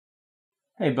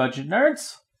Hey budget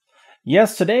nerds!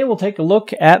 Yes, today we'll take a look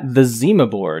at the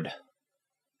Zimaboard.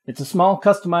 It's a small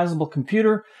customizable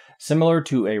computer similar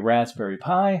to a Raspberry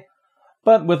Pi,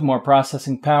 but with more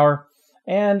processing power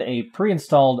and a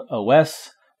pre-installed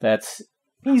OS that's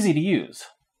easy to use.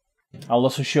 I'll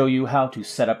also show you how to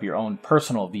set up your own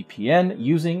personal VPN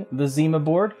using the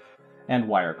Zimaboard and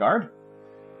WireGuard,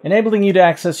 enabling you to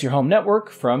access your home network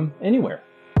from anywhere.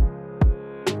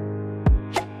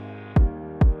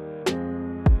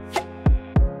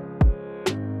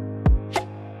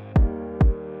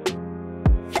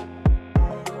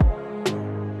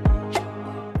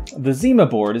 The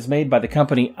Zimaboard is made by the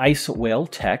company Ice Whale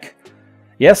Tech.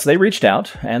 Yes, they reached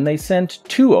out, and they sent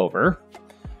two over.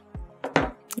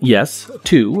 Yes,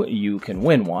 two. You can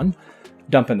win one.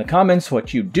 Dump in the comments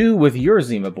what you do with your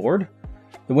Zimaboard.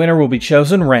 The winner will be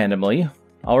chosen randomly.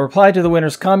 I'll reply to the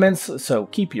winner's comments, so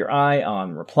keep your eye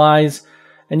on replies,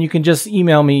 and you can just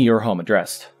email me your home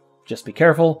address. Just be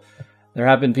careful. There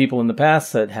have been people in the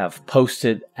past that have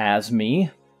posted as me.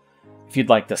 If you'd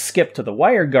like to skip to the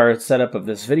WireGuard setup of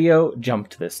this video, jump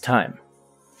to this time.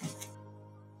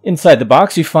 Inside the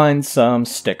box you find some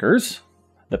stickers,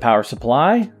 the power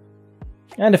supply,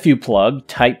 and a few plug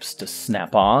types to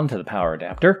snap on to the power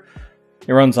adapter.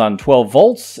 It runs on 12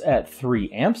 volts at 3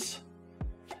 amps.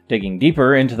 Digging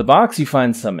deeper into the box you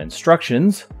find some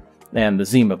instructions and the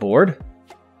Zimaboard,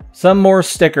 some more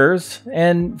stickers,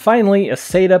 and finally a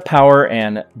SATA power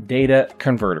and data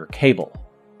converter cable.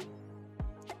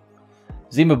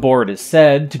 Zimaboard is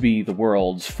said to be the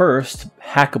world's first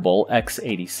hackable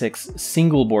x86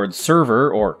 single-board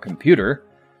server or computer.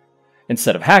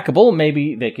 Instead of hackable,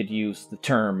 maybe they could use the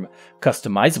term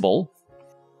customizable.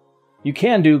 You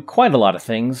can do quite a lot of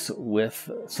things with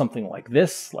something like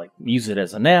this, like use it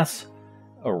as a NAS,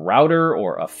 a router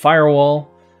or a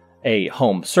firewall, a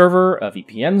home server, a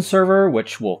VPN server,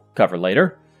 which we'll cover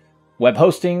later, web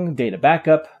hosting, data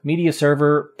backup, media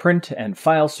server, print and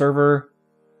file server,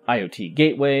 IoT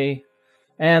gateway,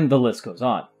 and the list goes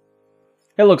on.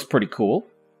 It looks pretty cool.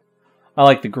 I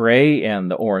like the gray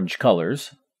and the orange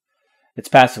colors. It's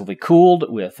passively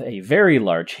cooled with a very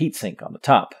large heatsink on the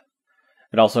top.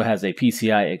 It also has a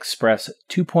PCI Express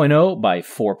 2.0 by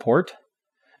 4 port,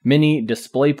 mini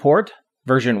DisplayPort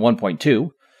version 1.2,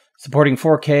 supporting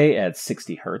 4K at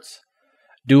 60 Hz,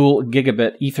 dual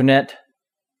gigabit Ethernet,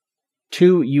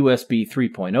 2 USB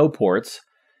 3.0 ports,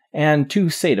 and 2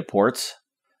 SATA ports,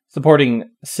 supporting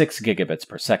 6 gigabits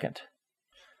per second.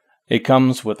 It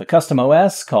comes with a custom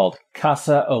OS called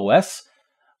Casa OS,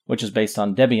 which is based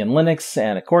on Debian Linux,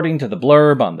 and according to the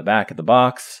blurb on the back of the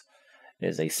box,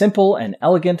 is a simple and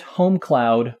elegant home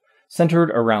cloud centered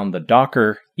around the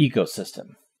Docker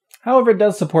ecosystem. However, it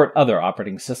does support other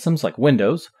operating systems like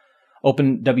Windows,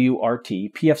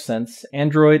 OpenWRT, pfSense,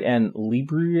 Android, and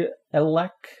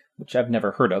LibreELEC, which I've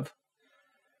never heard of.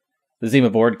 The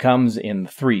Zimaboard comes in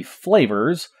 3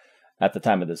 flavors at the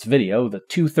time of this video: the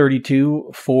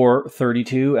 232,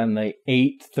 432, and the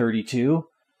 832.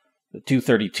 The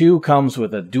 232 comes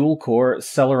with a dual-core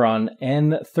Celeron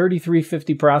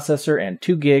N3350 processor and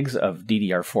 2 gigs of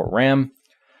DDR4 RAM.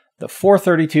 The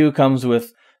 432 comes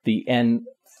with the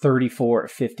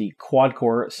N3450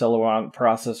 quad-core Celeron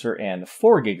processor and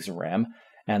 4 gigs of RAM.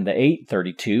 And the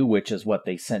 832, which is what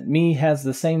they sent me, has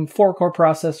the same 4-core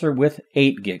processor with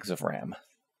 8 gigs of RAM.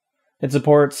 It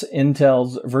supports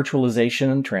Intel's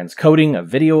virtualization transcoding of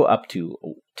video up to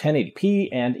 1080p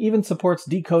and even supports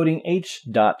decoding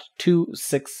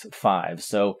H.265,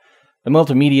 so the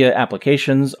multimedia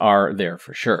applications are there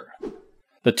for sure.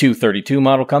 The 232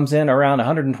 model comes in around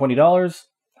 $120,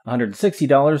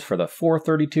 $160 for the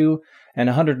 432, and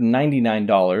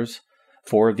 $199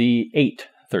 for the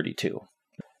 832.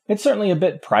 It's certainly a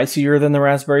bit pricier than the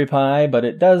Raspberry Pi, but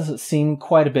it does seem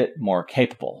quite a bit more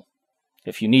capable.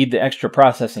 If you need the extra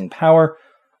processing power,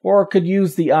 or could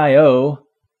use the I/O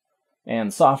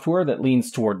and software that leans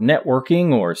toward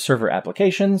networking or server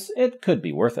applications, it could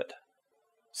be worth it.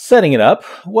 Setting it up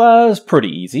was pretty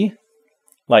easy.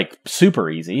 Like, super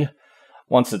easy.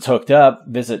 Once it's hooked up,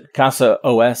 visit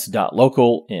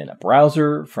casaos.local in a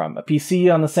browser from a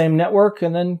PC on the same network,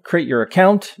 and then create your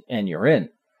account, and you're in.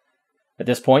 At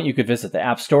this point, you could visit the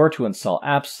App Store to install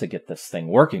apps to get this thing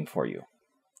working for you.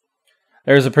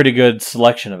 There's a pretty good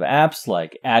selection of apps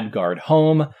like AdGuard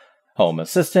Home, Home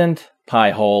Assistant,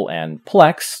 Pi-hole, and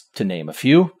Plex, to name a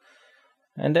few.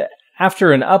 And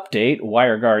after an update,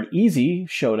 WireGuard Easy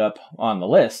showed up on the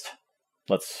list.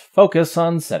 Let's focus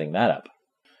on setting that up.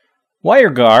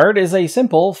 WireGuard is a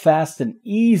simple, fast, and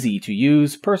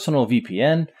easy-to-use personal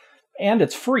VPN, and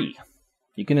it's free.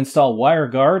 You can install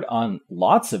WireGuard on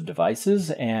lots of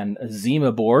devices, and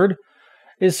Zimaboard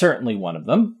is certainly one of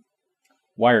them.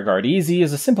 WireGuard Easy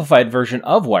is a simplified version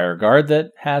of WireGuard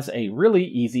that has a really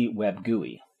easy web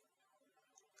GUI.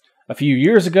 A few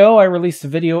years ago, I released a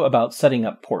video about setting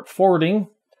up port forwarding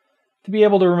to be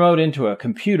able to remote into a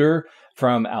computer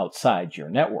from outside your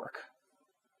network.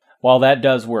 While that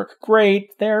does work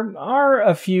great, there are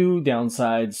a few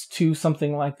downsides to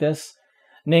something like this,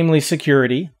 namely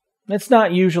security. It's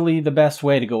not usually the best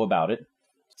way to go about it.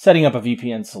 Setting up a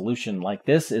VPN solution like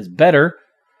this is better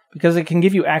because it can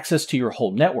give you access to your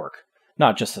whole network,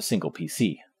 not just a single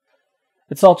PC.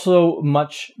 It's also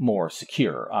much more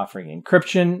secure, offering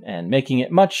encryption and making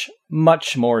it much,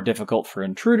 much more difficult for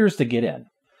intruders to get in.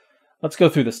 Let's go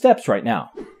through the steps right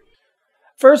now.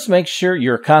 First, make sure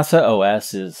your Casa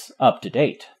OS is up to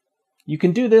date. You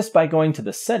can do this by going to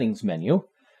the Settings menu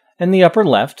in the upper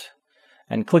left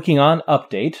and clicking on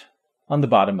Update on the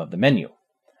bottom of the menu,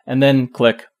 and then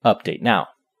click Update Now.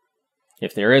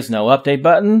 If there is no update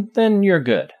button, then you're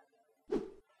good.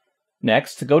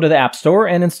 Next, go to the App Store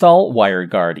and install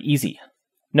WireGuard Easy.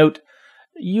 Note,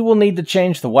 you will need to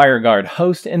change the WireGuard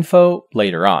host info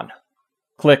later on.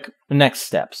 Click Next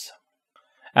Steps.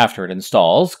 After it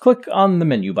installs, click on the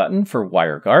menu button for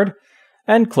WireGuard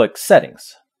and click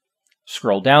Settings.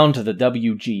 Scroll down to the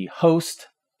WG Host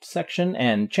section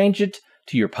and change it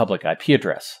to your public IP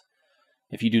address.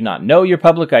 If you do not know your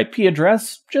public IP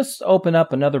address, just open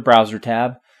up another browser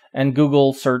tab and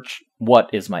Google search "What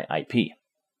is my IP?"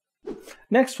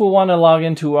 Next, we'll want to log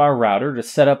into our router to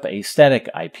set up a static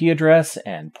IP address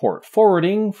and port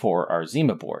forwarding for our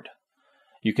Zimaboard.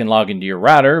 You can log into your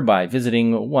router by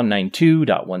visiting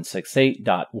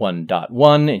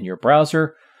 192.168.1.1 in your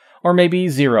browser, or maybe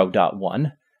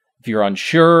 0.1. If you're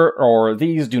unsure or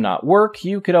these do not work,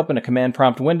 you could open a command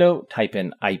prompt window, type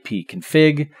in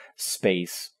ipconfig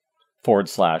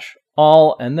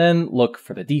 /all, and then look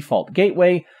for the default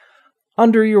gateway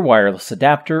under your wireless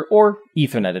adapter or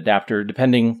Ethernet adapter,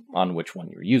 depending on which one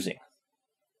you're using.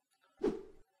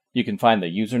 You can find the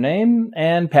username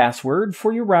and password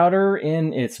for your router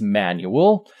in its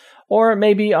manual, or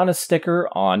maybe on a sticker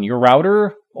on your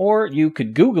router, or you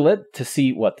could Google it to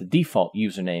see what the default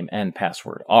username and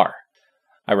password are.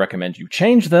 I recommend you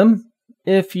change them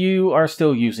if you are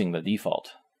still using the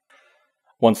default.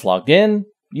 Once logged in,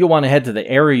 you'll want to head to the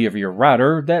area of your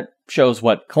router that shows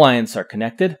what clients are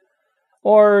connected,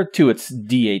 or to its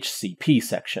DHCP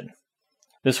section.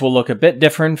 This will look a bit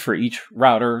different for each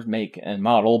router, make, and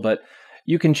model, but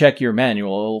you can check your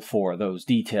manual for those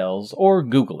details or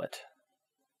Google it.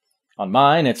 On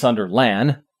mine, it's under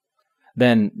LAN,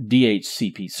 then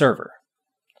DHCP server.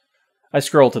 I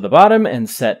scroll to the bottom and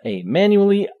set a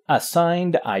manually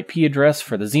assigned IP address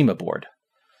for the Zimaboard.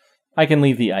 I can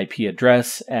leave the IP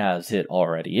address as it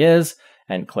already is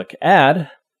and click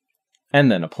Add,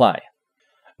 and then Apply.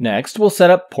 Next, we'll set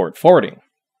up port forwarding.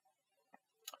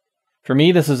 For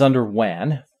me, this is under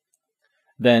WAN,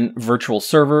 then virtual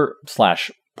server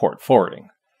 /port forwarding.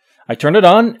 I turn it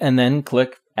on and then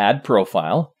click Add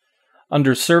Profile.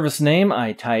 Under service name,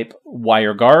 I type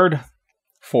WireGuard.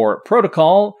 For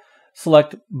protocol,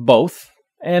 select both.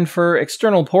 And for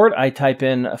external port, I type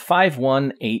in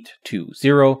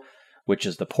 51820, which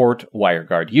is the port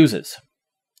WireGuard uses.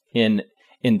 In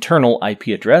internal IP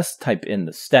address, type in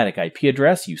the static IP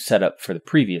address you set up for the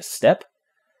previous step.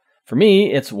 For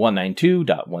me, it's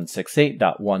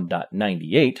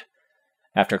 192.168.1.98.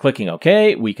 After clicking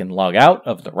OK, we can log out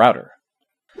of the router.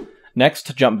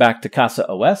 Next, jump back to Casa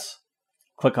OS.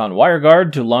 Click on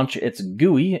WireGuard to launch its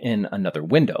GUI in another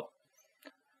window.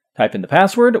 Type in the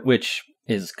password, which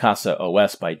is Casa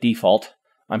OS by default.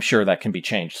 I'm sure that can be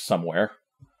changed somewhere.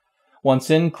 Once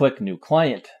in, click New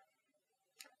Client.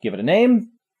 Give it a name,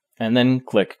 and then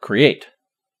click Create.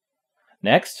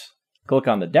 Next, click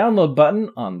on the Download button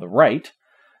on the right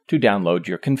to download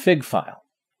your config file.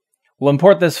 We'll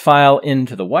import this file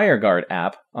into the WireGuard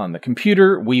app on the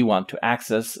computer we want to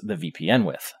access the VPN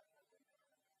with.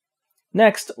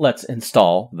 Next, let's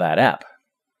install that app.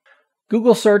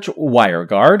 Google search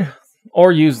WireGuard,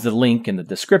 or use the link in the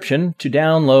description to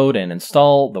download and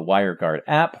install the WireGuard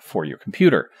app for your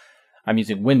computer. I'm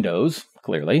using Windows,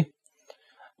 clearly.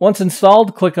 Once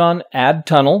installed, click on Add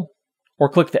Tunnel, or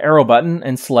click the arrow button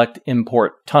and select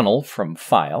Import Tunnel from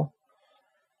File.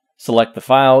 Select the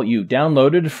file you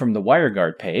downloaded from the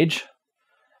WireGuard page.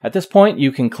 At this point,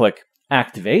 you can click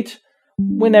Activate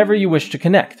whenever you wish to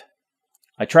connect.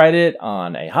 I tried it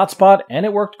on a hotspot and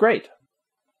it worked great.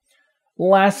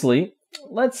 Lastly,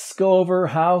 let's go over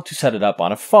how to set it up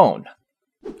on a phone.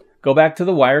 Go back to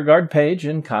the WireGuard page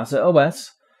in Casa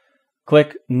OS,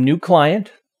 click New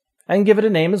Client, and give it a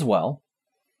name as well.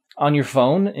 On your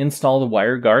phone, install the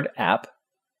WireGuard app.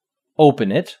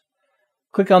 open it,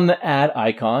 click on the Add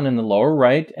icon in the lower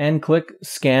right and click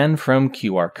Scan from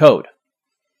QR Code.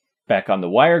 Back on the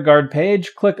WireGuard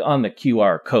page, click on the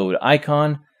QR code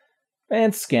icon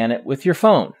and scan it with your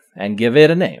phone and give it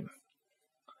a name.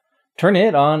 Turn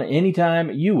it on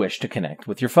anytime you wish to connect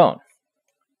with your phone.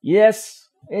 Yes,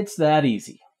 it's that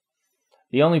easy.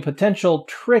 The only potential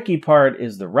tricky part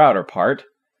is the router part,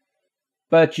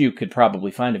 but you could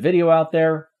probably find a video out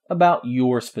there about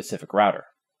your specific router.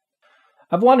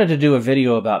 I've wanted to do a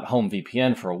video about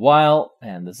HomeVPN for a while,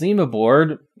 and the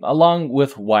Zimaboard, along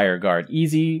with WireGuard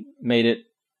Easy, made it,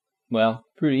 well,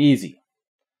 pretty easy.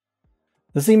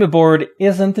 The Zimaboard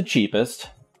isn't the cheapest,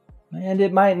 and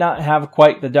it might not have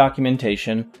quite the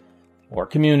documentation or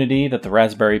community that the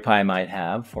Raspberry Pi might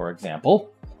have, for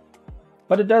example,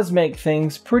 but it does make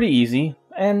things pretty easy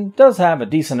and does have a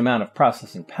decent amount of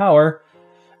processing power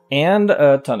and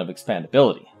a ton of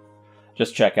expandability.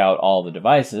 Just check out all the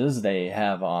devices they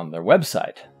have on their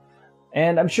website,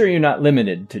 and I'm sure you're not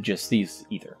limited to just these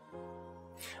either.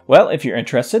 Well, if you're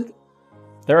interested,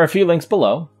 there are a few links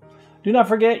below. Do not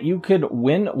forget you could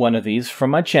win one of these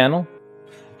from my channel.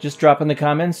 Just drop in the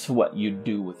comments what you'd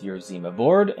do with your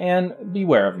Zimaboard and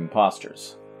beware of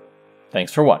imposters.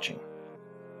 Thanks for watching.